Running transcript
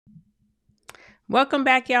Welcome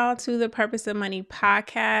back, y'all, to the Purpose of Money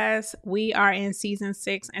podcast. We are in season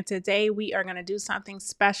 6, and today we are going to do something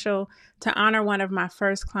special to honor one of my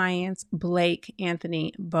first clients, Blake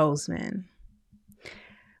Anthony Bozeman.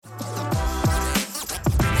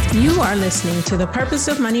 You are listening to the Purpose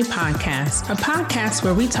of Money podcast, a podcast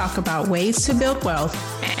where we talk about ways to build wealth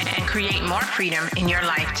and create more freedom in your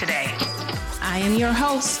life today. I am your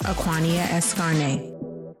host, Aquania Escarne.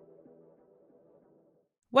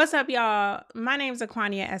 What's up, y'all? My name is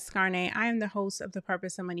Aquania Escarne. I am the host of the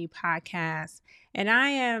Purpose of Money podcast, and I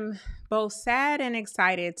am both sad and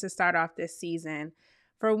excited to start off this season.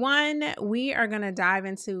 For one, we are going to dive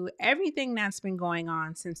into everything that's been going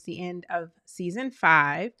on since the end of season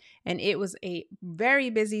 5, and it was a very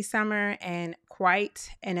busy summer and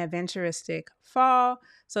quite an adventuristic fall,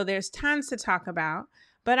 so there's tons to talk about.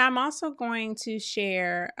 But I'm also going to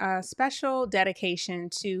share a special dedication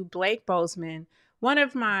to Blake Bozeman, one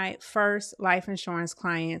of my first life insurance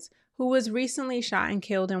clients who was recently shot and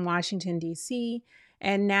killed in Washington, D.C.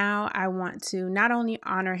 And now I want to not only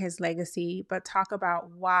honor his legacy, but talk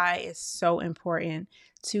about why it's so important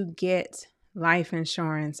to get life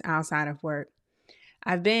insurance outside of work.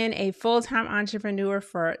 I've been a full-time entrepreneur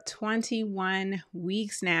for 21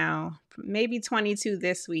 weeks now, maybe 22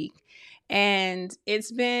 this week. And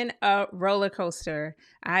it's been a roller coaster.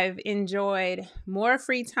 I've enjoyed more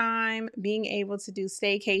free time, being able to do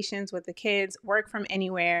staycations with the kids, work from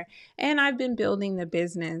anywhere, and I've been building the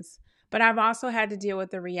business. But I've also had to deal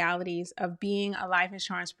with the realities of being a life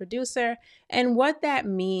insurance producer and what that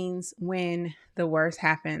means when the worst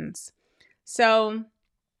happens. So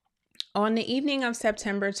on the evening of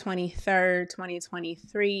September 23rd,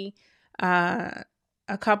 2023,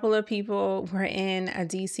 a couple of people were in a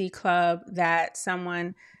DC club that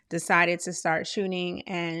someone decided to start shooting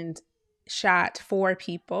and shot 4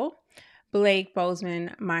 people. Blake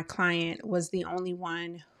Bozeman, my client, was the only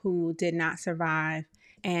one who did not survive.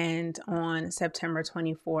 And on September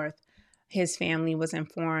 24th, his family was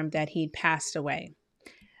informed that he'd passed away.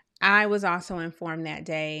 I was also informed that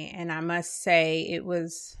day, and I must say it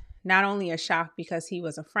was not only a shock because he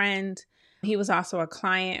was a friend, he was also a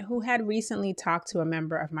client who had recently talked to a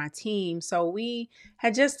member of my team. So we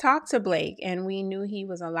had just talked to Blake and we knew he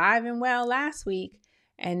was alive and well last week,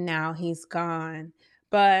 and now he's gone.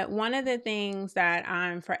 But one of the things that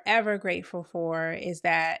I'm forever grateful for is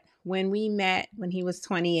that when we met when he was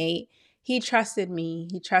 28, he trusted me.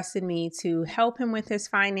 He trusted me to help him with his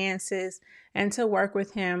finances and to work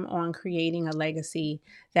with him on creating a legacy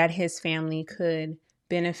that his family could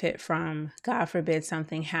benefit from. God forbid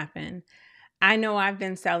something happened. I know I've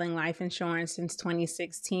been selling life insurance since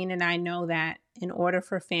 2016, and I know that in order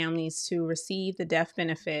for families to receive the death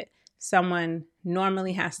benefit, someone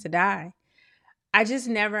normally has to die. I just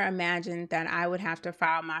never imagined that I would have to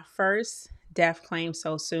file my first death claim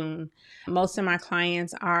so soon. Most of my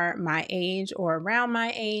clients are my age or around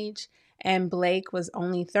my age, and Blake was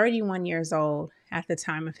only 31 years old at the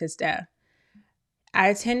time of his death. I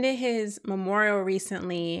attended his memorial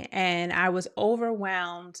recently, and I was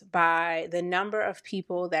overwhelmed by the number of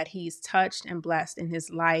people that he's touched and blessed in his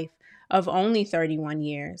life of only 31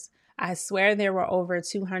 years. I swear there were over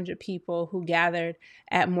 200 people who gathered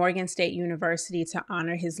at Morgan State University to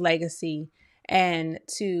honor his legacy and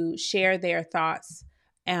to share their thoughts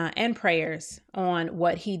and prayers on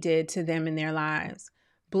what he did to them in their lives.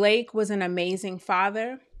 Blake was an amazing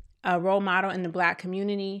father, a role model in the Black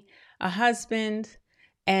community, a husband,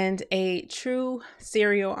 and a true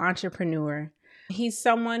serial entrepreneur. He's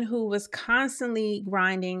someone who was constantly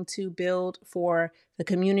grinding to build for the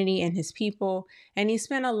community and his people, and he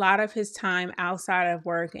spent a lot of his time outside of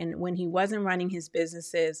work and when he wasn't running his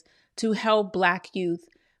businesses to help Black youth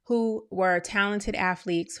who were talented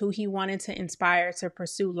athletes who he wanted to inspire to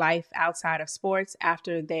pursue life outside of sports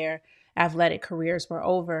after their athletic careers were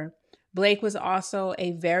over. Blake was also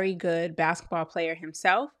a very good basketball player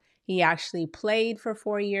himself. He actually played for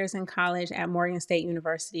 4 years in college at Morgan State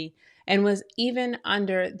University and was even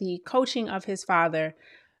under the coaching of his father,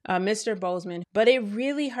 Mr. Bozeman. But it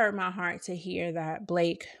really hurt my heart to hear that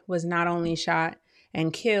Blake was not only shot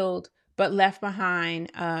and killed, but left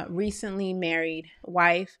behind a recently married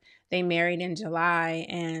wife. They married in July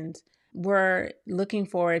and were looking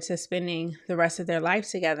forward to spending the rest of their life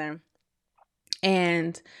together.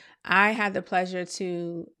 And I had the pleasure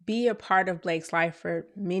to be a part of Blake's life for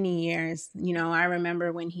many years. You know, I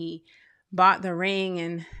remember when he bought the ring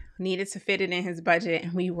and needed to fit it in his budget,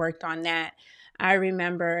 and we worked on that. I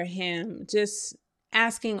remember him just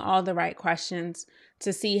asking all the right questions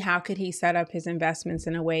to see how could he set up his investments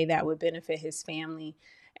in a way that would benefit his family.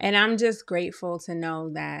 And I'm just grateful to know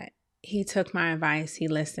that he took my advice. He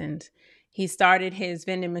listened. He started his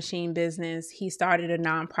vending machine business. He started a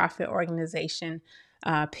nonprofit organization,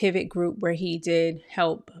 Pivot Group, where he did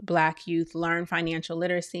help Black youth learn financial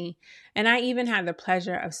literacy. And I even had the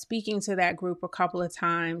pleasure of speaking to that group a couple of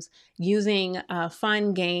times, using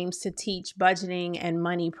fun games to teach budgeting and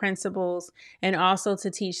money principles, and also to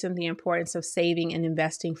teach them the importance of saving and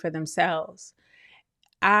investing for themselves.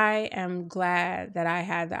 I am glad that I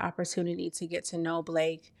had the opportunity to get to know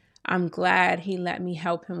Blake. I'm glad he let me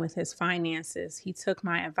help him with his finances. He took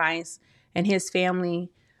my advice, and his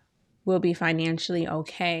family will be financially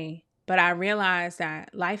okay. But I realized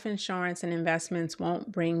that life insurance and investments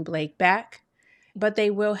won't bring Blake back, but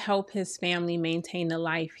they will help his family maintain the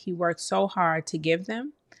life he worked so hard to give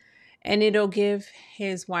them. And it'll give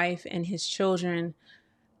his wife and his children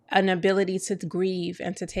an ability to grieve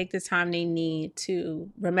and to take the time they need to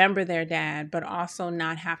remember their dad, but also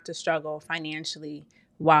not have to struggle financially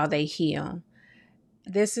while they heal.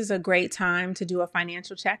 This is a great time to do a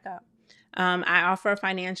financial checkup. I offer a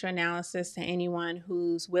financial analysis to anyone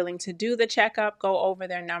who's willing to do the checkup, go over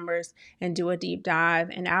their numbers, and do a deep dive.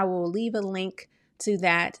 And I will leave a link to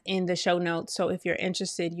that in the show notes. So if you're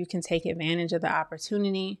interested, you can take advantage of the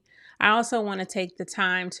opportunity. I also want to take the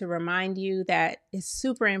time to remind you that it's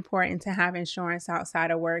super important to have insurance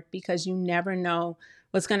outside of work, because you never know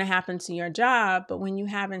what's going to happen to your job. But when you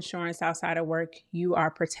have insurance outside of work, you are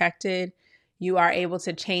protected. You are able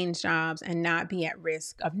to change jobs and not be at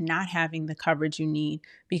risk of not having the coverage you need,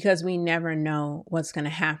 because we never know what's going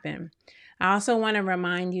to happen. I also want to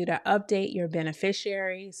remind you to update your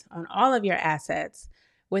beneficiaries on all of your assets.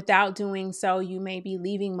 Without doing so, you may be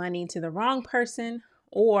leaving money to the wrong person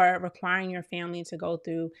or requiring your family to go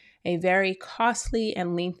through a very costly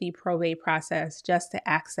and lengthy probate process just to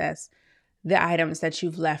access the items that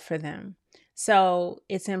you've left for them. So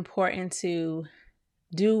it's important to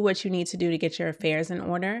do what you need to do to get your affairs in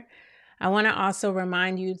order. I want to also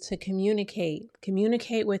remind you to communicate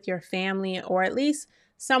with your family, or at least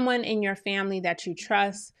someone in your family that you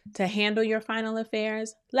trust, to handle your final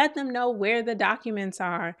affairs. Let them know where the documents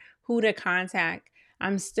are, who to contact.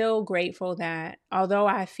 I'm still grateful that, although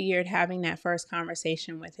I feared having that first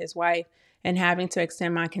conversation with his wife and having to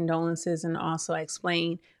extend my condolences and also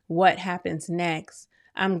explain what happens next,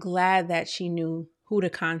 I'm glad that she knew who to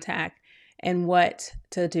contact and what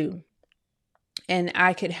to do. And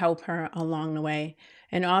I could help her along the way.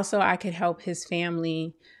 And also I could help his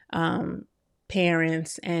family,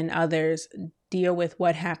 parents, and others deal with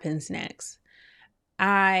what happens next.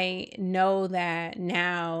 I know that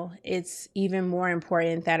now it's even more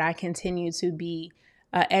important that I continue to be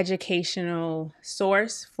an educational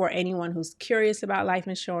source for anyone who's curious about life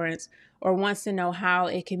insurance or wants to know how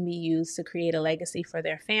it can be used to create a legacy for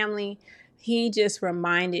their family. He just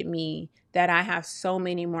reminded me that I have so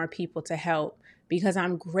many more people to help, because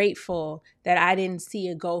I'm grateful that I didn't see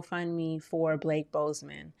a GoFundMe for Blake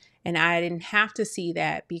Bozeman. And I didn't have to see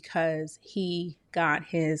that because he got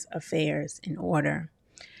his affairs in order.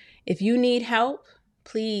 If you need help,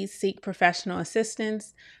 please seek professional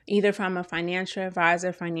assistance, either from a financial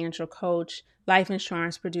advisor, financial coach, life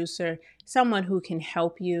insurance producer, someone who can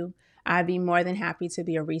help you. I'd be more than happy to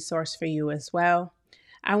be a resource for you as well.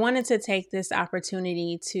 I wanted to take this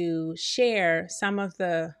opportunity to share some of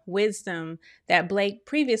the wisdom that Blake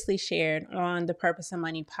previously shared on the Purpose of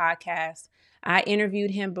Money podcast. I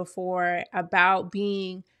interviewed him before about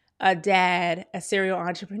being a dad, a serial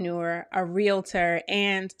entrepreneur, a realtor,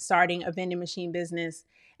 and starting a vending machine business.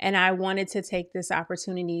 And I wanted to take this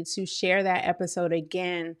opportunity to share that episode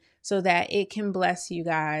again so that it can bless you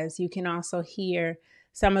guys. You can also hear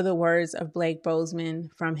some of the words of Blake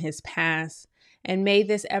Bozeman from his past. And may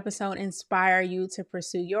this episode inspire you to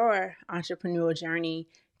pursue your entrepreneurial journey,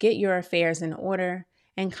 get your affairs in order,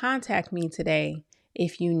 and contact me today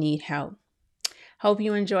if you need help. Hope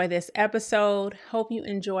you enjoy this episode. Hope you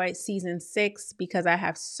enjoy season 6, because I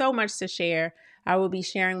have so much to share. I will be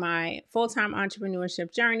sharing my full-time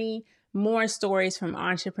entrepreneurship journey, more stories from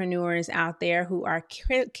entrepreneurs out there who are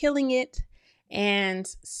killing it, and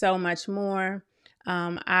so much more.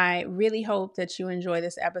 I really hope that you enjoy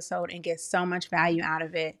this episode and get so much value out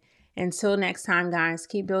of it. Until next time, guys,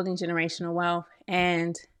 keep building generational wealth,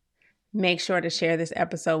 and make sure to share this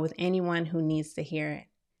episode with anyone who needs to hear it.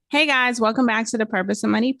 Hey guys, welcome back to the Purpose of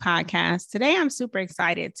Money podcast. Today, I'm super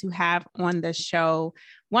excited to have on the show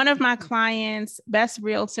one of my clients, best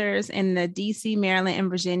realtors in the DC, Maryland, and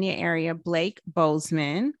Virginia area, Blake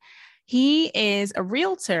Bozeman. He is a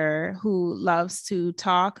realtor who loves to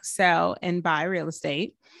talk, sell, and buy real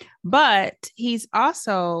estate, but he's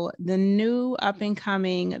also the new up and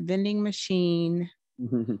coming vending machine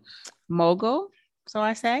mogul. so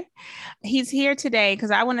I say. He's here today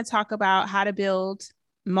because I want to talk about how to build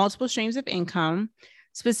multiple streams of income,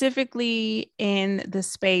 specifically in the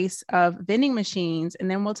space of vending machines. And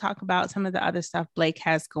then we'll talk about some of the other stuff Blake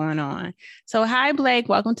has going on. So, hi, Blake.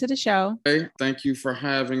 Welcome to the show. Hey, thank you for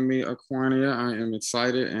having me, Aquania. I am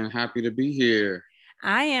excited and happy to be here.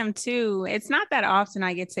 I am too. It's not that often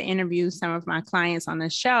I get to interview some of my clients on the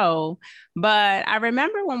show, but I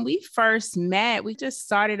remember when we first met, we just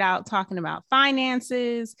started out talking about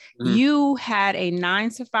finances. Mhm. You had a 9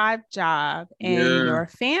 to 5 job and Yeah, your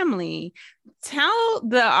family. Tell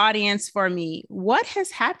the audience for me what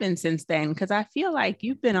has happened since then, because I feel like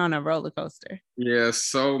you've been on a roller coaster. yeah,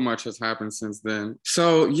 so much has happened since then.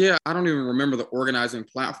 So, yeah, I don't even remember the organizing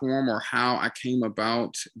platform or how I came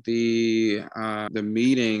about the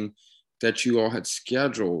meeting that you all had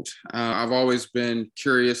scheduled. I've always been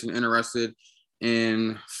curious and interested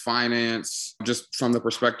in finance, just from the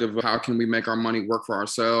perspective of how can we make our money work for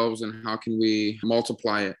ourselves and how can we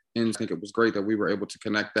multiply it. And I think it was great that we were able to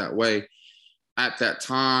connect that way. At that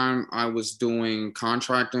time, I was doing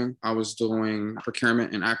contracting. I was doing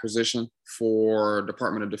procurement and acquisition for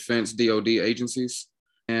Department of Defense, DoD agencies.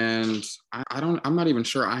 And I'm not even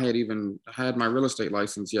sure I had even had my real estate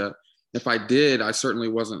license yet. If I did, I certainly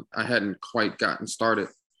wasn't, I hadn't quite gotten started.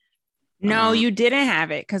 No, Um, you didn't have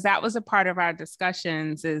it because that was a part of our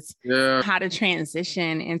discussions is yeah, how to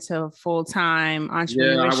transition into full-time yeah,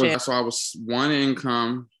 entrepreneurship. so I was one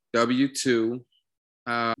income, W-2.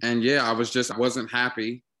 And yeah, I wasn't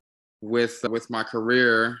happy with my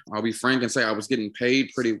career. I'll be frank and say I was getting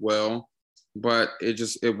paid pretty well, but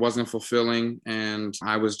it wasn't fulfilling, and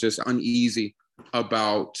I was just uneasy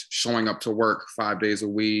about showing up to work 5 days a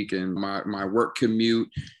week and my work commute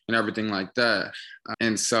and everything like that.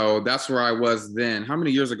 And so that's where I was then. How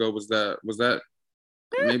many years ago was that? Was that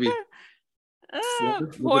maybe four? Was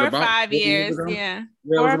it Four or about 4 years 5 years. ago? Yeah.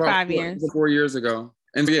 Yeah, it Four was or about five years. 4 years ago.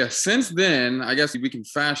 And yeah, since then, I guess we can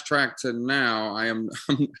fast track to now.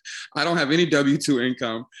 I don't have any W-2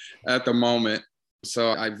 income at the moment.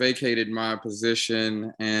 So I vacated my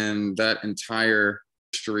position and that entire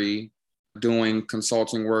industry doing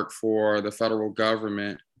consulting work for the federal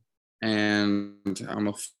government. And I'm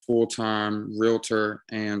a full-time realtor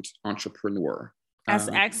and entrepreneur. That's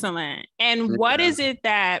Uh, excellent. And what yeah. is it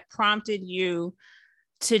that prompted you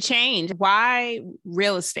to change? Why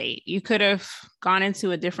real estate? You could have gone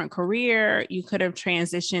into a different career. You could have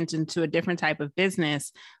transitioned into a different type of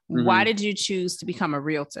business. Why Mhm. did you choose to become a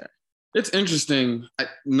realtor? It's interesting.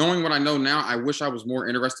 Knowing what I know now, I wish I was more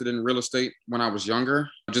interested in real estate when I was younger.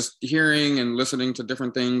 Just hearing and listening to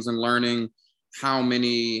different things and learning how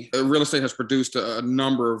many real estate has produced a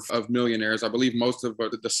number of millionaires. I believe most of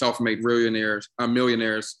the self-made millionaires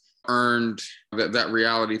earned that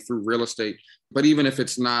reality through real estate. But even if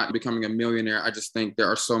it's not becoming a millionaire, I just think there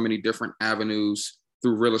are so many different avenues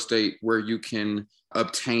through real estate where you can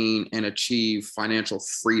obtain and achieve financial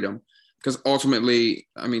freedom, because ultimately,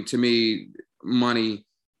 I mean, to me, money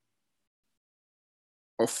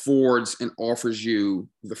affords and offers you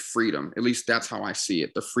the freedom. At least that's how I see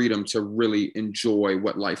it, the freedom to really enjoy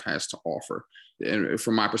what life has to offer. And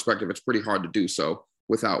from my perspective, it's pretty hard to do so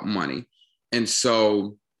without money. And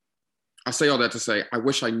so I say all that to say, I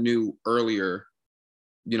wish I knew earlier,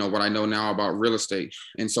 what I know now about real estate.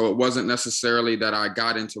 And so it wasn't necessarily that I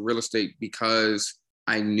got into real estate because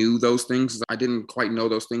I knew those things. I didn't quite know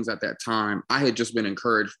those things at that time. I had just been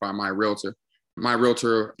encouraged by my realtor. My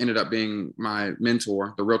realtor ended up being my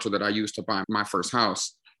mentor, the realtor that I used to buy my first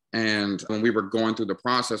house. And when we were going through the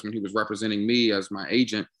process, when he was representing me as my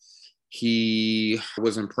agent, he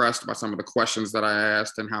was impressed by some of the questions that I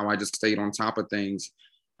asked and how I just stayed on top of things.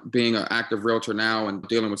 Being an active realtor now and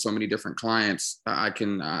dealing with so many different clients, I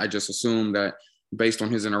just assume that based on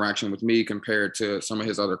his interaction with me compared to some of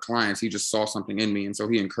his other clients, he just saw something in me. And so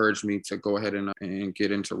he encouraged me to go ahead and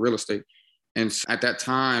get into real estate. And at that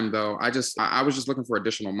time, though, I was just looking for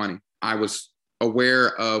additional money. I was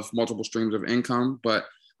aware of multiple streams of income, but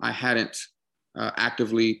I hadn't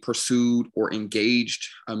actively pursued or engaged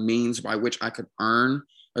a means by which I could earn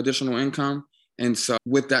additional income. And so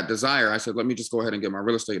with that desire, I said, let me just go ahead and get my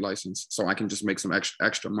real estate license so I can just make some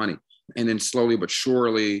extra money. And then slowly but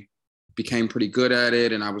surely became pretty good at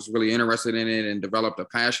it. And I was really interested in it and developed a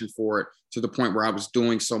passion for it to the point where I was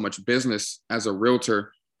doing so much business as a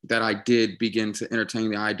realtor that I did begin to entertain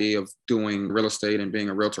the idea of doing real estate and being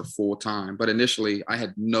a realtor full time. But initially, I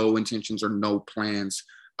had no intentions or no plans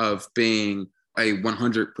of being a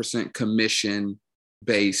 100% commission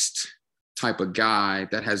based type of guy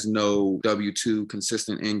that has no W-2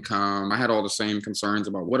 consistent income. I had all the same concerns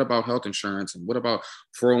about what about health insurance and what about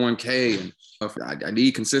 401k and I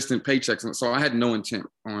need consistent paychecks. And so I had no intent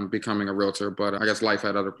on becoming a realtor, but I guess life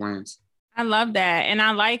had other plans. I love that. And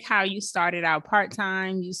I like how you started out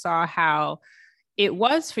part-time. You saw how it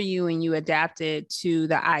was for you and you adapted to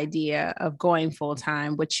the idea of going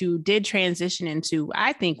full-time, which you did transition into,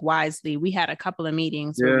 I think, wisely. We had a couple of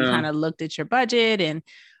meetings where we kind of looked at your budget and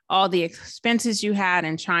all the expenses you had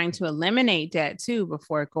and trying to eliminate debt too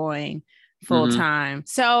before going full-time. Mm-hmm.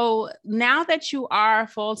 So now that you are a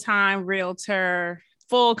full-time realtor,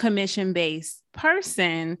 full commission-based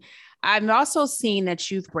person, I've also seen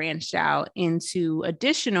that you've branched out into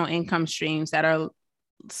additional income streams that are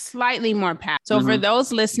slightly more passive. So for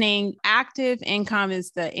those listening, active income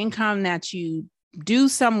is the income that you do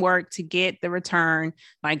some work to get the return,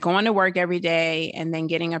 like going to work every day and then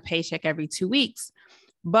getting a paycheck every 2 weeks.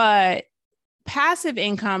 But passive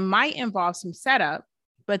income might involve some setup,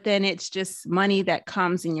 but then it's just money that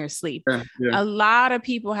comes in your sleep. A lot of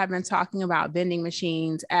people have been talking about vending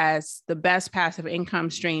machines as the best passive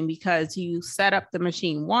income stream because you set up the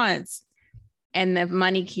machine once and the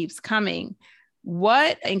money keeps coming.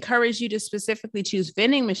 What encouraged you to specifically choose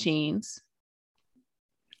vending machines?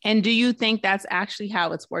 And do you think that's actually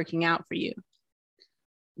how it's working out for you?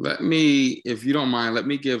 If you don't mind, let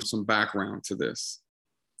me give some background to this.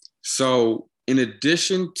 So in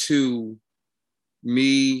addition to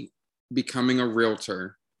me becoming a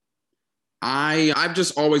realtor, I've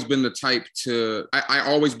just always been the type I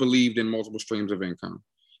always believed in multiple streams of income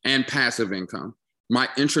and passive income. My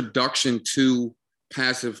introduction to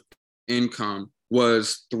passive income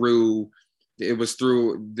was there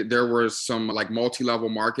was some like multi-level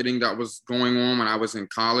marketing that was going on when I was in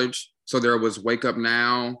college. So there was Wake Up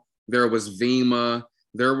Now, there was Vima,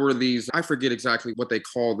 there were these, I forget exactly what they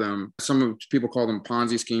call them. Some people call them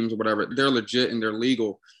Ponzi schemes or whatever. They're legit and they're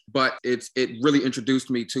legal, but it really introduced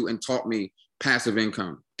me to and taught me passive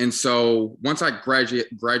income. And so once I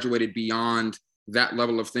graduated beyond that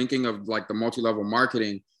level of thinking of like the multi-level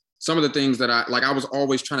marketing, some of the things that I was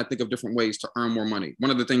always trying to think of different ways to earn more money.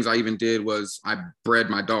 One of the things I even did was I bred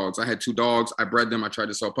my dogs. I had 2 dogs. I bred them. I tried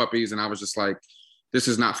to sell puppies. And I was just like, this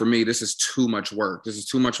is not for me. This is too much work. This is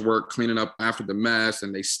too much work cleaning up after the mess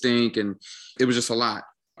and they stink. And it was just a lot.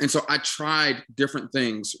 And so I tried different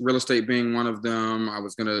things, real estate being one of them. I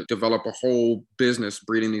was going to develop a whole business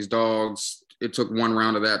breeding these dogs. It took one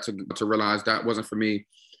round of that to realize that wasn't for me.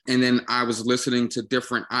 And then I was listening to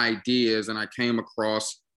different ideas and I came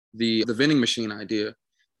across the vending machine idea.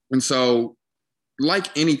 And so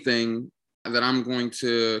like anything that I'm going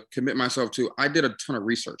to commit myself to, I did a ton of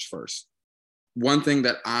research first. One thing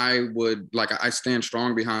that I stand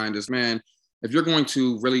strong behind is, man, if you're going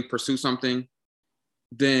to really pursue something,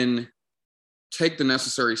 then take the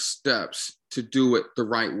necessary steps to do it the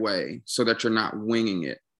right way so that you're not winging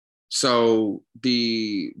it. So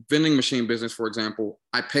the vending machine business, for example,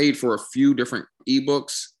 I paid for a few different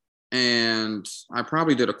ebooks and I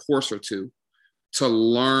probably did a course or 2 to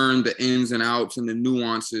learn the ins and outs and the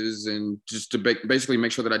nuances and just to basically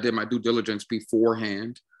make sure that I did my due diligence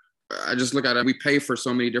beforehand. I just look at it. We pay for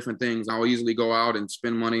so many different things. I'll easily go out and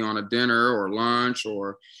spend money on a dinner or lunch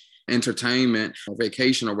or entertainment or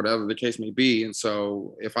vacation or whatever the case may be. And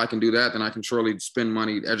so if I can do that, then I can surely spend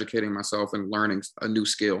money educating myself and learning a new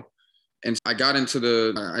skill. And I got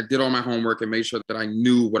into I did all my homework and made sure that I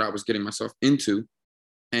knew what I was getting myself into.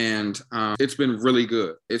 And it's been really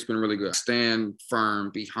good. It's been really good. I stand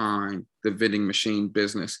firm behind the vending machine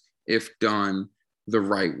business if done the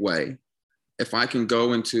right way. If I can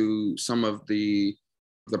go into some of the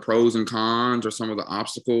pros and cons or some of the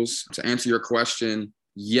obstacles to answer your question,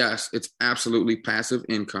 yes, it's absolutely passive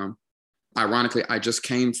income. Ironically, I just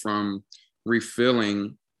came from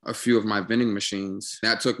refilling a few of my vending machines.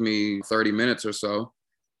 That took me 30 minutes or so.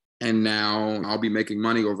 And now I'll be making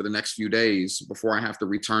money over the next few days before I have to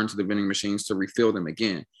return to the vending machines to refill them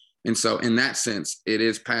again. And so in that sense, it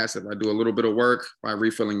is passive. I do a little bit of work by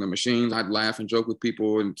refilling the machines. I'd laugh and joke with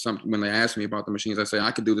people. And when they ask me about the machines, I say,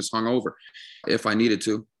 I could do this hungover if I needed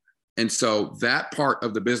to. And so that part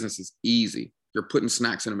of the business is easy. You're putting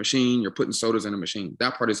snacks in a machine. You're putting sodas in a machine.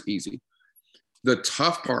 That part is easy. The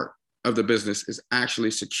tough part of the business is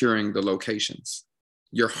actually securing the locations.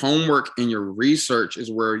 Your homework and your research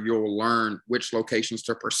is where you'll learn which locations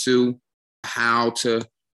to pursue, how to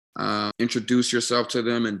introduce yourself to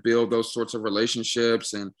them and build those sorts of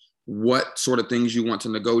relationships, and what sort of things you want to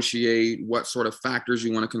negotiate, what sort of factors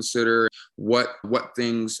you want to consider, what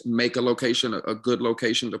things make a location a good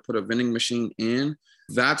location to put a vending machine in.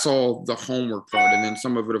 That's all the homework part. And then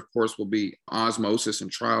some of it, of course, will be osmosis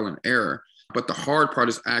and trial and error. But the hard part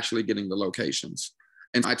is actually getting the locations.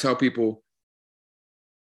 And I tell people,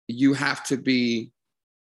 you have to be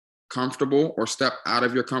comfortable or step out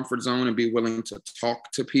of your comfort zone and be willing to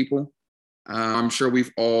talk to people. I'm sure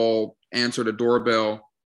we've all answered a doorbell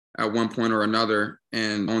at one point or another,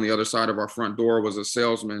 and on the other side of our front door was a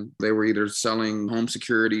salesman. They were either selling home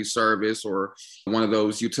security service or one of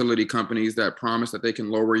those utility companies that promise that they can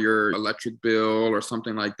lower your electric bill or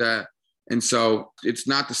something like that. And so it's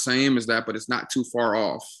not the same as that, but it's not too far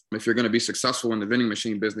off. If you're going to be successful in the vending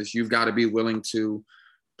machine business, you've got to be willing to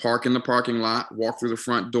park in the parking lot, walk through the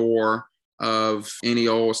front door of any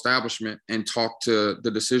old establishment and talk to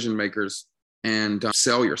the decision makers and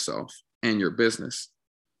sell yourself and your business.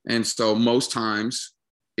 And so most times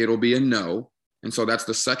it'll be a no. And so that's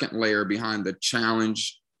the second layer behind the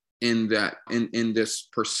challenge in that, in this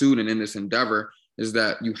pursuit and in this endeavor, is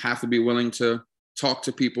that you have to be willing to talk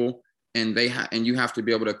to people, and and you have to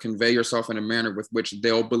be able to convey yourself in a manner with which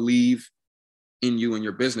they'll believe in you and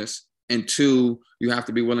your business. And two, you have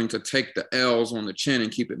to be willing to take the L's on the chin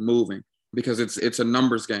and keep it moving, because it's a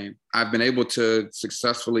numbers game. I've been able to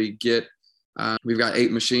successfully get, we've got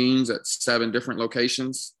 8 machines at 7 different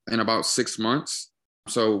locations in about 6 months.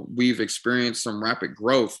 So we've experienced some rapid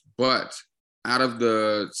growth, but out of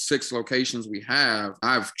the 6 locations we have,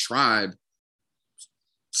 I've tried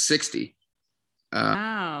 60.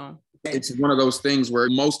 Wow. It's one of those things where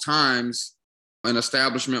most times an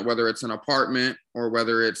establishment, whether it's an apartment or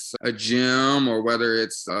whether it's a gym or whether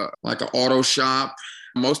it's like an auto shop,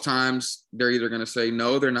 most times they're either going to say,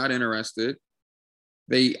 no, they're not interested.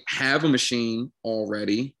 They have a machine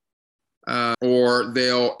already, or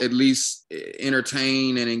they'll at least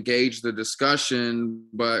entertain and engage the discussion.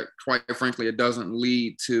 But quite frankly, it doesn't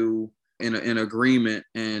lead to an agreement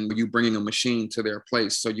and you bringing a machine to their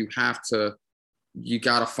place. So you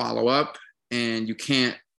got to follow up, and you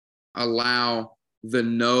can't allow the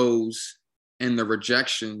no's and the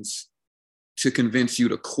rejections to convince you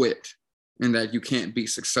to quit and that you can't be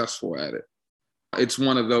successful at it. It's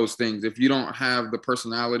one of those things. If you don't have the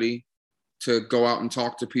personality to go out and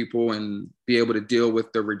talk to people and be able to deal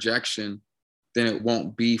with the rejection, then it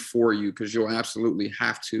won't be for you, because you'll have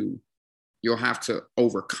to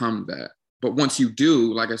overcome that. But once you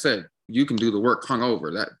do, like I said, you can do the work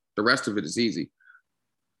hungover. That the rest of it is easy.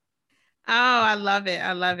 Oh, I love it.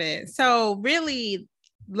 I love it. So really,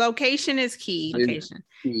 location is key. Location.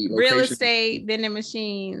 Real estate, vending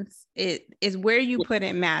machines, it is where you put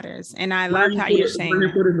it matters. And I love how you're saying where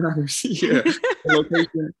you put it matters. Yeah.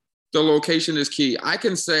 The location is key. I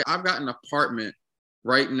can say I've got an apartment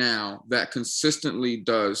right now that consistently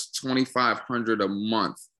does $2,500 a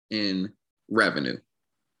month in revenue.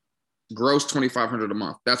 Gross $2,500 a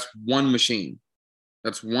month. That's one machine.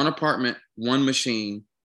 That's one apartment, one machine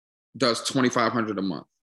does $2,500 a month.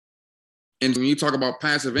 And when you talk about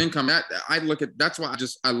passive income, that's why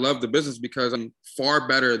I love the business, because I'm far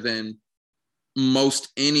better than most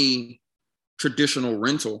any traditional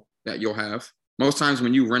rental that you'll have. Most times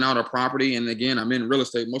when you rent out a property, and again, I'm in real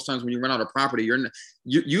estate, most times when you rent out a property,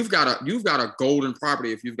 you've got a golden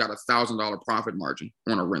property if you've got $1,000 profit margin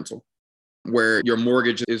on a rental, where your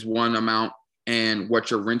mortgage is one amount and what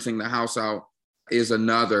you're renting the house out is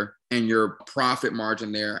another, and your profit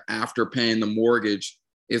margin there after paying the mortgage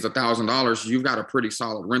is $1,000. You've got a pretty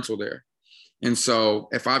solid rental there. And so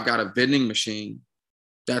if I've got a vending machine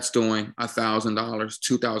that's doing $1,000,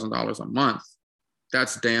 $2,000 a month,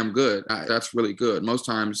 that's damn good. That's really good. Most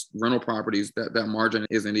times rental properties, that margin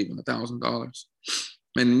isn't even $1,000.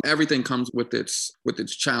 And everything comes with its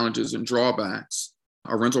challenges and drawbacks.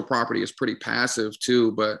 A rental property is pretty passive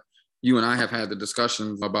too, but you and I have had the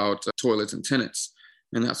discussions about toilets and tenants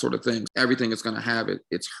and that sort of thing. Everything is going to have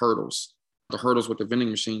its hurdles. The hurdles with the vending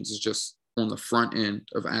machines is just on the front end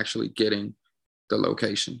of actually getting the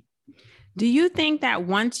location. Do you think that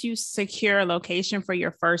once you secure a location for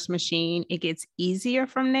your first machine, it gets easier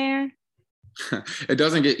from there? It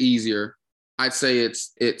doesn't get easier. I'd say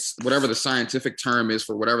it's whatever the scientific term is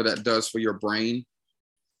for whatever that does for your brain,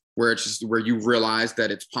 where it's just where you realize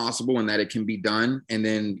that it's possible and that it can be done. And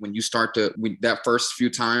then when you start that first few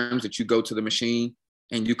times that you go to the machine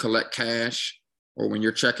and you collect cash, or when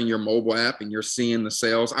you're checking your mobile app and you're seeing the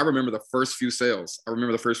sales. I remember the first few sales.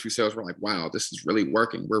 Were like, wow, this is really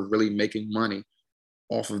working. We're really making money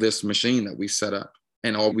off of this machine that we set up.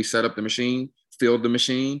 And we set up the machine, filled the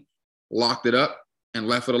machine, locked it up, and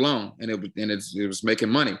left it alone. And it was making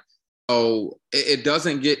money. So it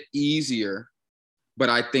doesn't get easier, but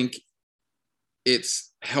I think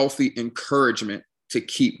it's healthy encouragement to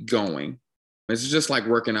keep going. It's just like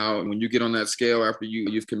working out. When you get on that scale after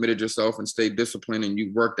you've committed yourself and stayed disciplined and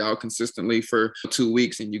you worked out consistently for 2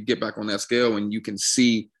 weeks and you get back on that scale and you can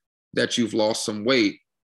see that you've lost some weight,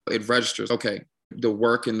 it registers. Okay, the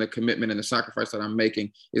work and the commitment and the sacrifice that I'm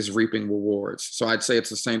making is reaping rewards. So I'd say it's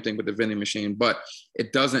the same thing with the vending machine, but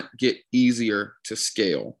it doesn't get easier to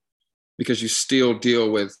scale because you still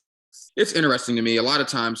deal with, it's interesting to me. A lot of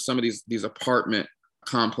times, some of these apartment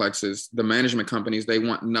complexes, the management companies, they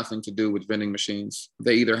want nothing to do with vending machines.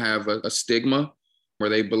 They either have a stigma where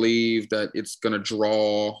they believe that it's going to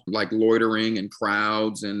draw like loitering and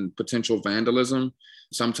crowds and potential vandalism.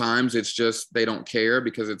 Sometimes it's just they don't care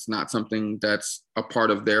because it's not something that's a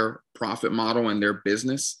part of their profit model and their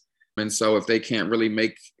business. And so if they can't really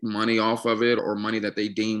make money off of it or money that they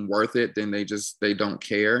deem worth it, then they don't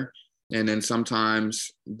care. And then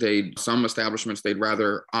sometimes some establishments, they'd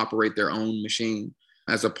rather operate their own machine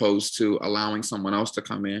as opposed to allowing someone else to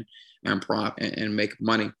come in and make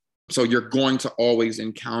money. So you're going to always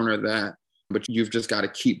encounter that, but you've just got to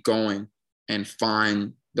keep going and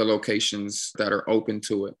find the locations that are open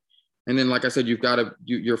to it. And then, like I said,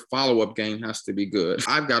 your follow-up game has to be good.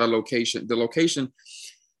 I've got a location,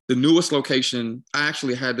 the newest location, I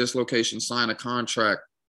actually had this location sign a contract.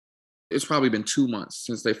 It's probably been 2 months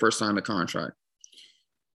since they first signed the contract.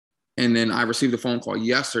 And then I received a phone call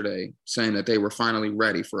yesterday saying that they were finally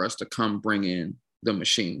ready for us to come bring in the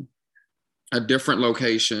machine. A different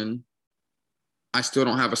location. I still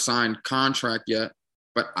don't have a signed contract yet,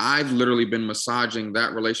 but I've literally been massaging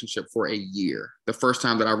that relationship for a year. The first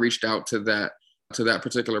time that I reached out to that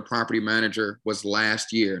particular property manager was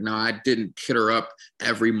last year. Now, I didn't hit her up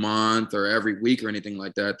every month or every week or anything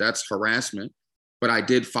like that. That's harassment. But I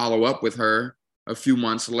did follow up with her a few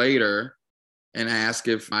months later and ask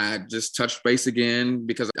if I just touched base again,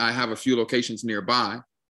 because I have a few locations nearby.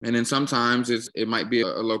 And then sometimes it might be a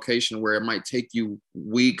location where it might take you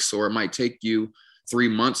weeks or it might take you 3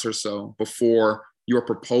 months or so before your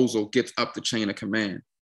proposal gets up the chain of command.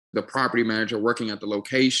 The property manager working at the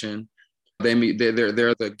location, they're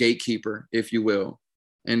the gatekeeper, if you will.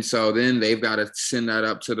 And so then they've got to send that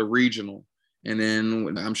up to the regional. And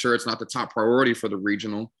then I'm sure it's not the top priority for the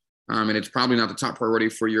regional. And it's probably not the top priority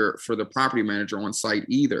for the property manager on site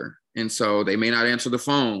either. And so they may not answer the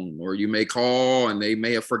phone, or you may call and they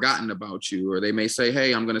may have forgotten about you, or they may say,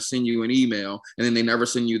 hey, I'm going to send you an email. And then they never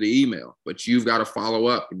send you the email, but you've got to follow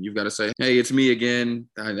up and you've got to say, hey, it's me again.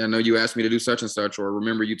 I know you asked me to do such and such, or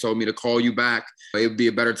remember you told me to call you back. It would be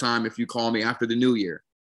a better time if you call me after the new year.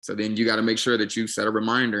 So then you got to make sure that you set a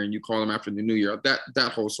reminder and you call them after the new year,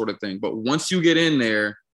 that whole sort of thing. But once you get in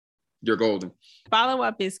there, you're golden.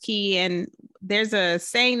 Follow-up is key. And there's a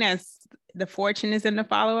saying that's the fortune is in the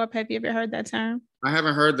follow-up. Have you ever heard that term? I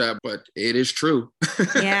haven't heard that, but it is true.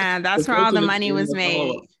 Yeah, that's where all the money was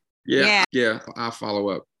made. Yeah. I'll follow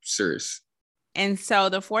up. Serious. And so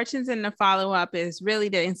the fortunes in the follow-up is really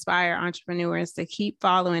to inspire entrepreneurs to keep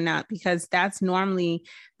following up, because that's normally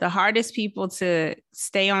the hardest people to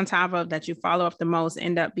stay on top of, that you follow up the most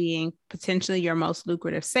end up being potentially your most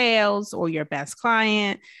lucrative sales or your best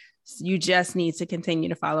client. You just need to continue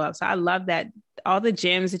to follow up. So I love that, all the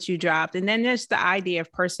gems that you dropped. And then there's the idea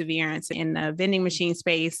of perseverance in the vending machine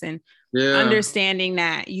space, and understanding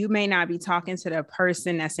that you may not be talking to the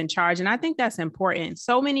person that's in charge. And I think that's important.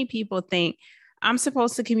 So many people think I'm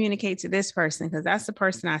supposed to communicate to this person because that's the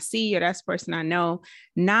person I see or that's the person I know,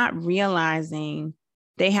 not realizing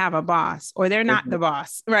they have a boss or they're not the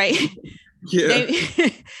boss, right? Yeah.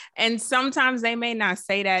 And sometimes they may not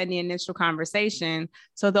say that in the initial conversation.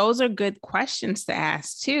 So those are good questions to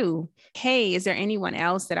ask too. Hey, is there anyone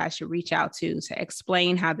else that I should reach out to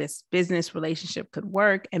explain how this business relationship could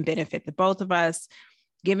work and benefit the both of us?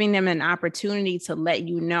 Giving them an opportunity to let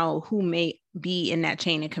you know who may be in that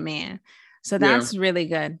chain of command. So that's really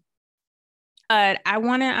good. But I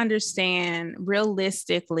want to understand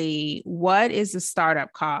realistically, what is the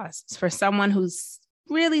startup cost for someone who's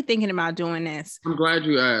really thinking about doing this? I'm glad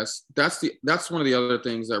you asked. That's one of the other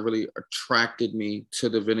things that really attracted me to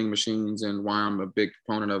the vending machines and why I'm a big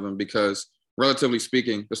proponent of them, because relatively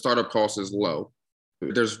speaking, the startup cost is low.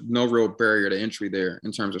 There's no real barrier to entry there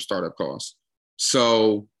in terms of startup costs.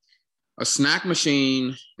 So a snack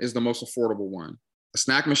machine is the most affordable one. A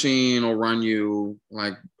snack machine will run you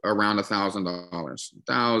like around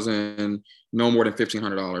 $1,000, no more than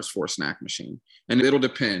 $1,500 for a snack machine. And it'll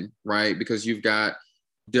depend, right? Because you've got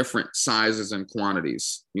different sizes and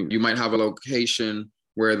quantities. You might have a location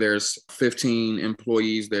where there's 15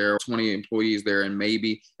 employees there, 20 employees there, and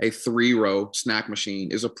maybe a 3-row snack machine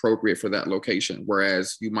is appropriate for that location.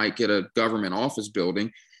 Whereas you might get a government office building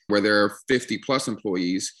where there are 50 plus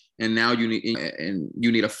employees, and now you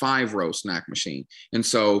need a 5-row snack machine. And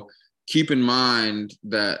so keep in mind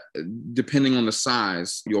that depending on the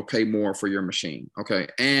size, you'll pay more for your machine. Okay.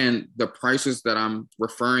 And the prices that I'm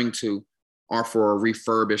referring to are for a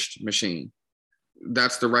refurbished machine.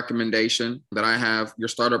 That's the recommendation that I have. Your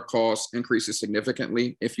startup cost increases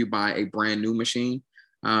significantly if you buy a brand new machine.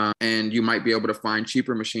 And you might be able to find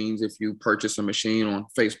cheaper machines if you purchase a machine on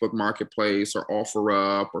Facebook Marketplace or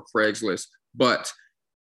OfferUp or Craigslist. But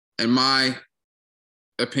in my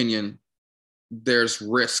opinion, there's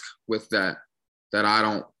risk with that I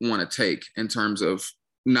don't want to take, in terms of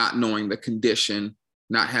not knowing the condition,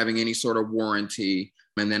 not having any sort of warranty,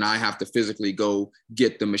 and then I have to physically go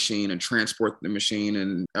get the machine and transport the machine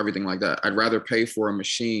and everything like that. I'd rather pay for a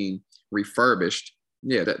machine refurbished,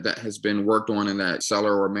 that has been worked on, and that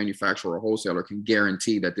seller or manufacturer or wholesaler can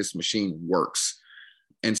guarantee that this machine works.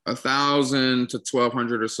 And $1,000 to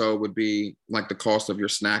 $1,200 or so would be like the cost of your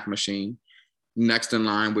snack machine. Next in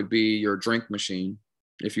line would be your drink machine.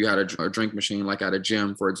 If you had a drink machine, like at a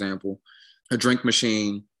gym, for example, a drink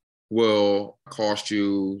machine will cost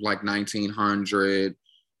you like $1,900,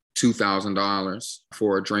 $2,000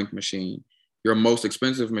 for a drink machine. Your most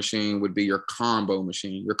expensive machine would be your combo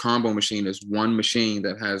machine. Your combo machine is one machine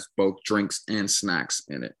that has both drinks and snacks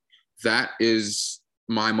in it. That is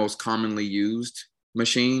my most commonly used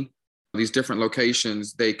machine. These different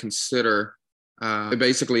locations, they consider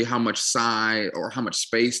basically how much size or how much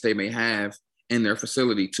space they may have in their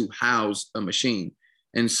facility to house a machine.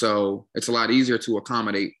 And so it's a lot easier to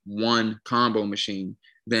accommodate one combo machine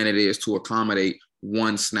than it is to accommodate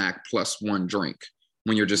one snack plus one drink,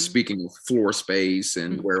 when you're just speaking of floor space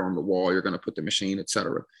and where on the wall you're going to put the machine, et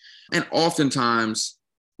cetera. And oftentimes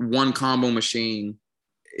one combo machine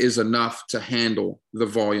is enough to handle the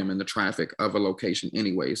volume and the traffic of a location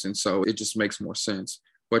anyways. And so it just makes more sense.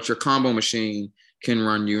 But your combo machine can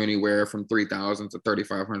run you anywhere from $3,000 to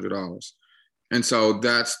 $3,500. And so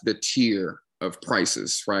that's the tier of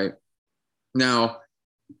prices, right? Now,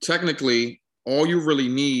 technically, all you really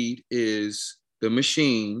need is the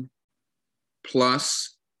machine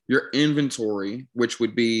plus your inventory, which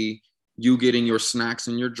would be you getting your snacks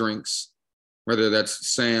and your drinks, whether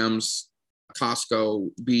that's Sam's,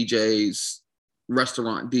 Costco, BJ's,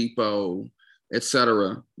 Restaurant Depot,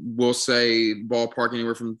 etc. We'll say ballpark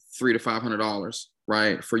anywhere from $300 to $500,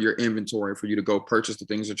 right, for your inventory, for you to go purchase the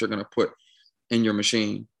things that you're going to put in your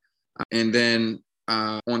machine. And then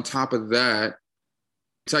on top of that,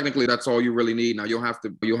 technically that's all you really need. Now you'll have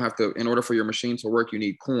to, in order for your machine to work, you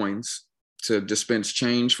need coins to dispense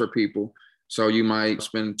change for people. So you might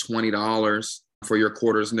spend $20 for your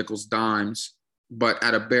quarters, nickels, dimes. But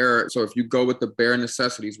so if you go with the bare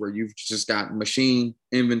necessities, where you've just got machine,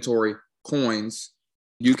 inventory, coins,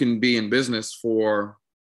 you can be in business for,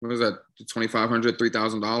 what is that, $2,500,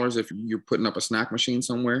 $3,000 if you're putting up a snack machine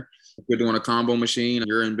somewhere. If you're doing a combo machine,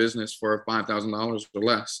 you're in business for $5,000 or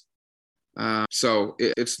less. So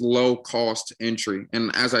it's low cost entry.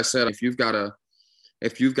 And as I said, if you've got the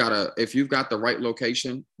right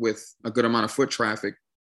location with a good amount of foot traffic,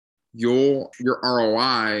 your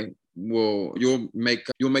ROI you'll make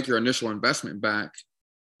your initial investment back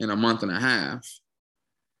in a month and a half,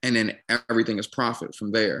 and then everything is profit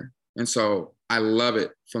from there. And so I love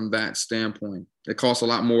it from that standpoint. It costs a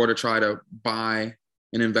lot more to try to buy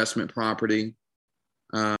an investment property.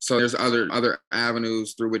 So there's other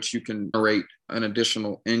avenues through which you can generate an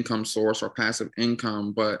additional income source or passive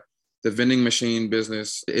income, but the vending machine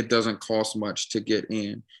business, it doesn't cost much to get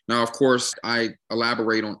in. Now, of course, I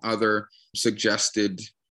elaborate on other suggested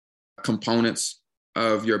components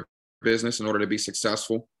of your business in order to be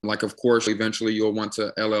successful. Like, of course, eventually you'll want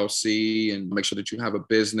to LLC and make sure that you have a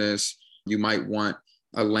business. You might want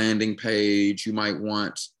a landing page. You might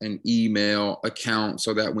want an email account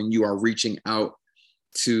so that when you are reaching out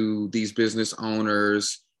to these business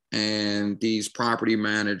owners and these property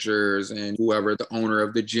managers and whoever the owner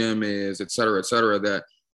of the gym is, et cetera, that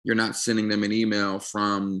you're not sending them an email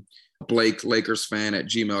from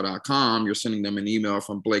BlakeLakersFan@gmail.com. You're sending them an email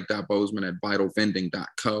from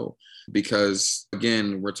Blake.Bozeman@vitalvending.co. Because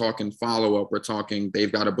again, we're talking follow-up. We're talking,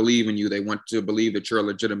 they've got to believe in you. They want to believe that you're a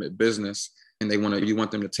legitimate business, and you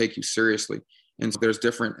want them to take you seriously. And so there's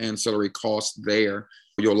different ancillary costs there.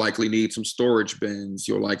 You'll likely need some storage bins.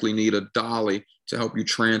 You'll likely need a dolly to help you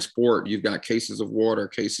transport. You've got cases of water,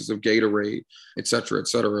 cases of Gatorade, et cetera, et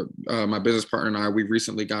cetera. My business partner and I, we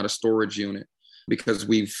recently got a storage unit because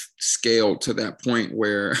we've scaled to that point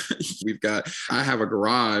where I have a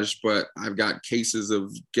garage, but I've got cases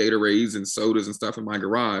of Gatorades and sodas and stuff in my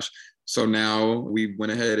garage. So now we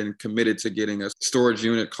went ahead and committed to getting a storage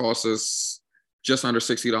unit. Costs us just under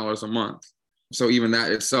 $60 a month. So even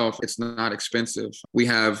that itself, it's not expensive. We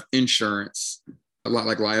have insurance, a lot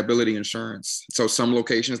like liability insurance. So some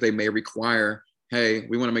locations, they may require, hey,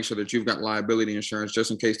 we want to make sure that you've got liability insurance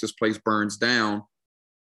just in case this place burns down.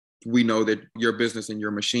 We know that your business and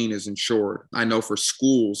your machine is insured. I know for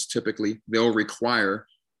schools, typically, they'll require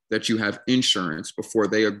that you have insurance before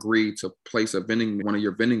they agree to place one of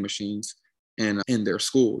your vending machines in their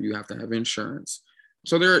school. You have to have insurance.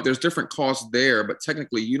 So there's different costs there, but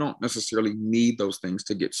technically you don't necessarily need those things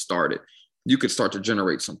to get started. You could start to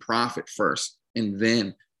generate some profit first and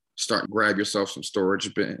then grab yourself some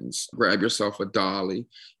storage bins, grab yourself a dolly,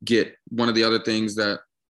 get one of the other things that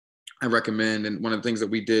I recommend. And one of the things that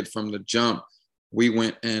we did from the jump, we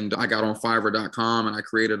went and I got on Fiverr.com and I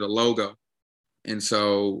created a logo. And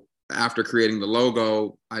so after creating the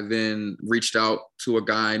logo, I then reached out to a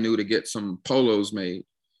guy I knew to get some polos made.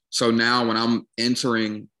 So now when I'm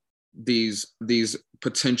entering these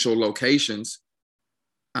potential locations,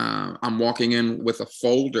 I'm walking in with a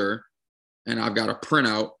folder and I've got a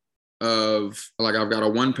printout of, like, I've got a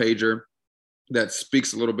one pager that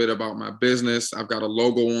speaks a little bit about my business. I've got a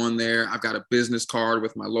logo on there. I've got a business card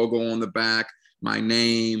with my logo on the back, my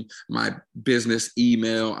name, my business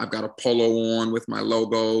email. I've got a polo on with my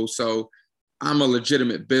logo. So I'm a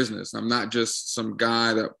legitimate business. I'm not just some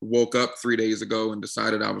guy that woke up 3 days ago and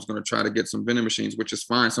decided I was going to try to get some vending machines, which is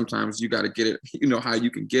fine. Sometimes you got to get it, you know how you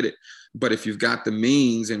can get it. But if you've got the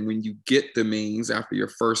means, and when you get the means after your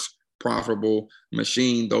first profitable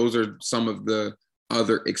machine, those are some of the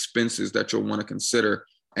other expenses that you'll want to consider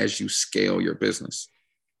as you scale your business.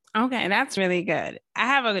 Okay, that's really good. I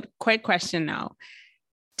have a quick question though.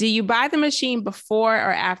 Do you buy the machine before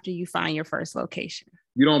or after you find your first location?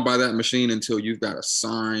 You don't buy that machine until you've got a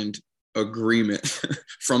signed agreement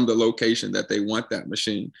from the location that they want that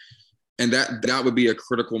machine. And that would be a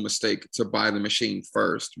critical mistake, to buy the machine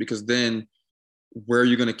first, because then where are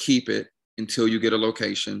you going to keep it until you get a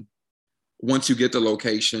location? Once you get the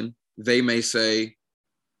location, they may say,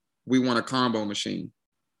 we want a combo machine,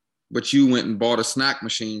 but you went and bought a snack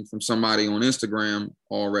machine from somebody on Instagram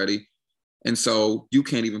already. And so you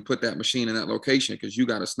can't even put that machine in that location because you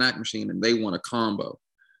got a snack machine and they want a combo.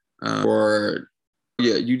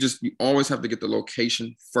 You always have to get the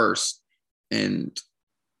location first and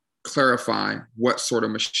clarify what sort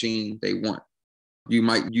of machine they want. You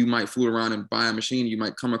might fool around and buy a machine. You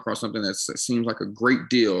might come across something that seems like a great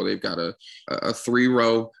deal. They've got a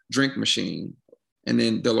 3-row drink machine, and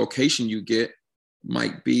then the location you get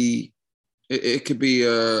might be, it could be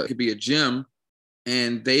a gym,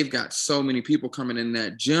 and they've got so many people coming in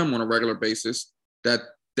that gym on a regular basis that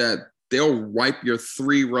they'll wipe your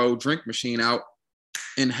 3-row drink machine out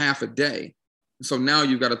in half a day. So now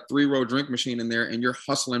you've got a 3-row drink machine in there, and you're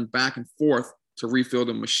hustling back and forth to refill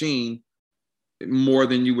the machine more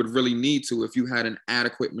than you would really need to if you had an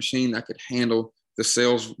adequate machine that could handle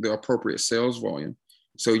the appropriate sales volume.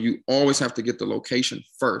 So you always have to get the location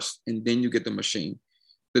first, and then you get the machine.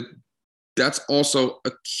 That's also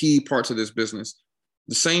a key part to this business.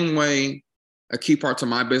 The same way a key part to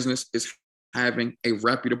my business is having a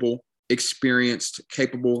reputable, experienced,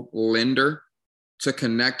 capable lender to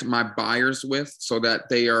connect my buyers with, so that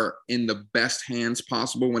they are in the best hands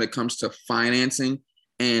possible when it comes to financing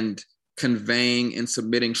and conveying and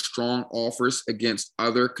submitting strong offers against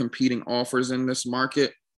other competing offers in this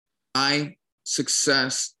market. My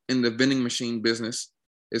success in the vending machine business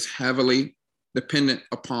is heavily dependent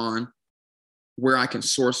upon where I can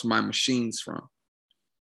source my machines from.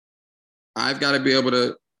 I've got to be able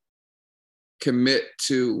to commit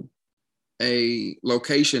to a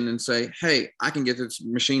location and say, hey, I can get this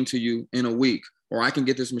machine to you in a week, or I can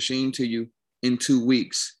get this machine to you in 2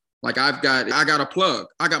 weeks. Like I got a plug.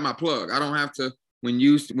 I got my plug. I don't have to, when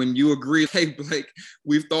you agree, hey, Blake,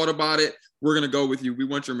 we've thought about it. We're going to go with you. We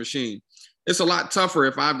want your machine. It's a lot tougher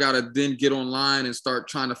if I've got to then get online and start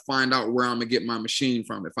trying to find out where I'm going to get my machine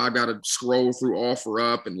from. If I've got to scroll through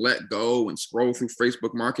OfferUp and Let Go and scroll through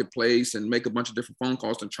Facebook Marketplace and make a bunch of different phone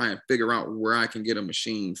calls to try and figure out where I can get a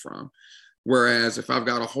machine from. Whereas if I've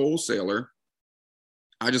got a wholesaler,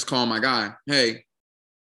 I just call my guy, hey,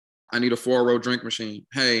 I need a 4-row drink machine.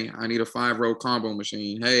 Hey, I need a 5-row combo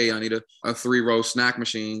machine. Hey, I need a 3-row snack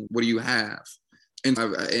machine. What do you have? And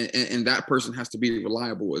that person has to be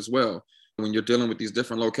reliable as well. When you're dealing with these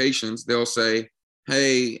different locations, they'll say,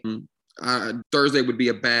 hey, Thursday would be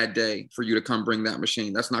a bad day for you to come bring that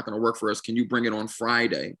machine. That's not going to work for us. Can you bring it on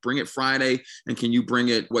Friday? Bring it Friday. And can you bring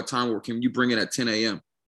it what time? Or can you bring it at 10 a.m.?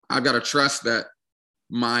 I've got to trust that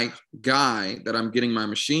my guy that I'm getting my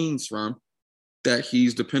machines from, that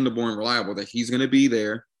he's dependable and reliable, that he's going to be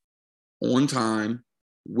there on time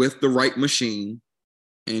with the right machine,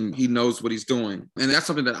 and he knows what he's doing. And that's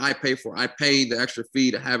something that I pay for. I pay the extra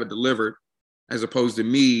fee to have it delivered, as opposed to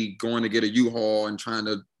me going to get a U-Haul and trying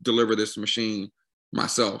to deliver this machine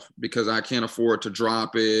myself, because I can't afford to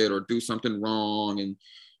drop it or do something wrong. And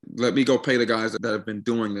let me go pay the guys that have been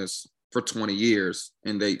doing this for 20 years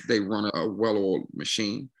and they run a well-oiled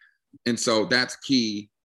machine. And so that's key,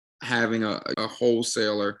 having a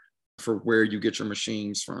wholesaler for where you get your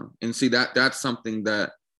machines from. And see, that's something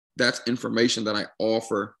that's information that I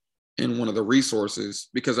offer in one of the resources,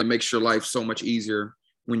 because it makes your life so much easier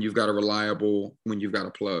when you've got a plug,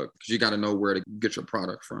 because you got to know where to get your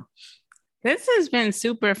product from. This has been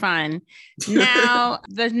super fun. Now,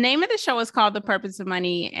 the name of the show is called The Purpose of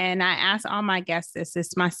Money. And I ask all my guests this.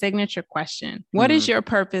 It's my signature question. What is your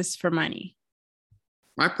purpose for money?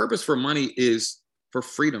 My purpose for money is for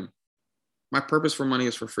freedom. My purpose for money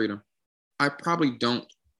is for freedom. I probably don't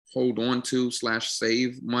hold on to /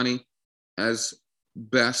 save money as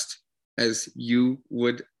best as you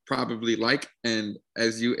would probably like, and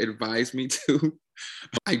as you advise me to.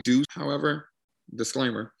 I do, however,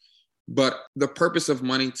 disclaimer, but the purpose of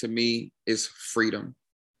money to me is freedom.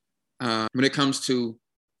 When it comes to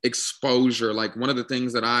exposure, like one of the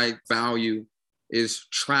things that I value is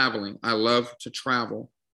traveling. I love to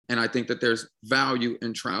travel. And I think that there's value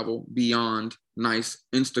in travel beyond nice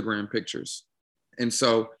Instagram pictures. And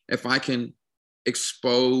so if I can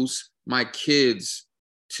expose my kids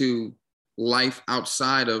to life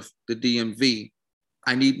outside of the DMV,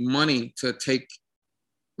 I need money to take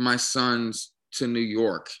my sons to New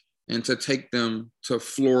York and to take them to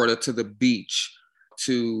Florida, to the beach,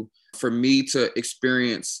 for me to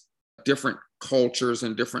experience different cultures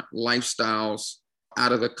and different lifestyles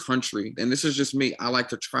out of the country. And this is just me. I like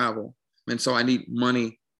to travel. And so I need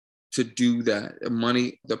money to do that.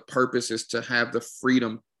 Money, the purpose is to have the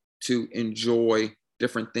freedom to enjoy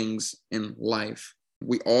different things in life.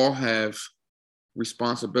 We all have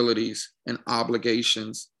responsibilities and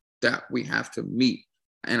obligations that we have to meet.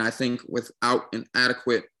 And I think without an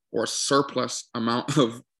adequate or surplus amount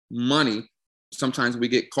of money, sometimes we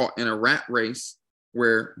get caught in a rat race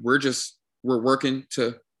where we're working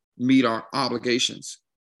to meet our obligations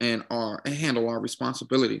and handle our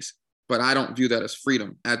responsibilities. But I don't view that as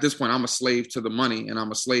freedom. At this point, I'm a slave to the money and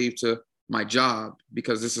I'm a slave to my job,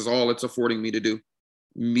 because this is all it's affording me to do,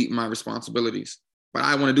 meet my responsibilities. But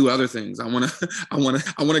I want to do other things. I want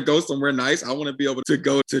to go somewhere nice. I want to be able to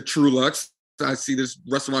go to Trulux. I see this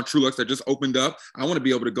restaurant Trulux that just opened up. I want to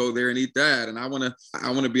be able to go there and eat that. And I want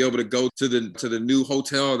to be able to go to the new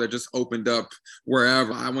hotel that just opened up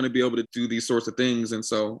wherever. I want to be able to do these sorts of things. And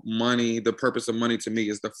so money, the purpose of money to me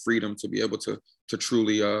is the freedom to be able to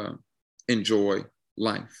truly enjoy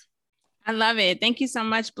life. I love it. Thank you so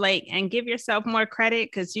much, Blake. And give yourself more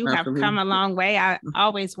credit, because you have Absolutely. come a long way. I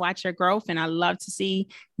always watch your growth and I love to see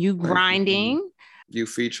you grinding. You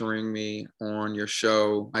featuring me on your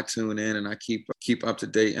show. I tune in and I keep up to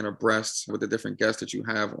date and abreast with the different guests that you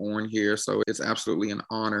have on here. So it's absolutely an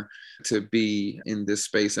honor to be in this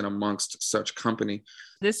space and amongst such company.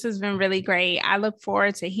 This has been really great. I look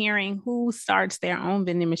forward to hearing who starts their own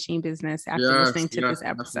vending machine business after listening to this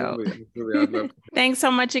episode. Absolutely. Thanks so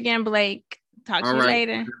much again, Blake. Talk to you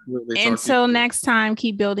later. Until next time,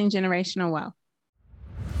 keep building generational wealth.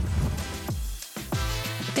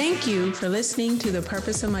 Thank you for listening to the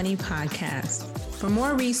Purpose of Money podcast. For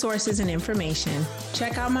more resources and information,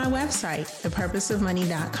 check out my website,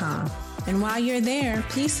 thepurposeofmoney.com. And while you're there,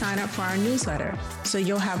 please sign up for our newsletter so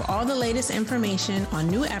you'll have all the latest information on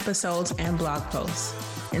new episodes and blog posts.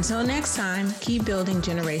 Until next time, keep building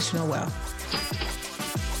generational wealth.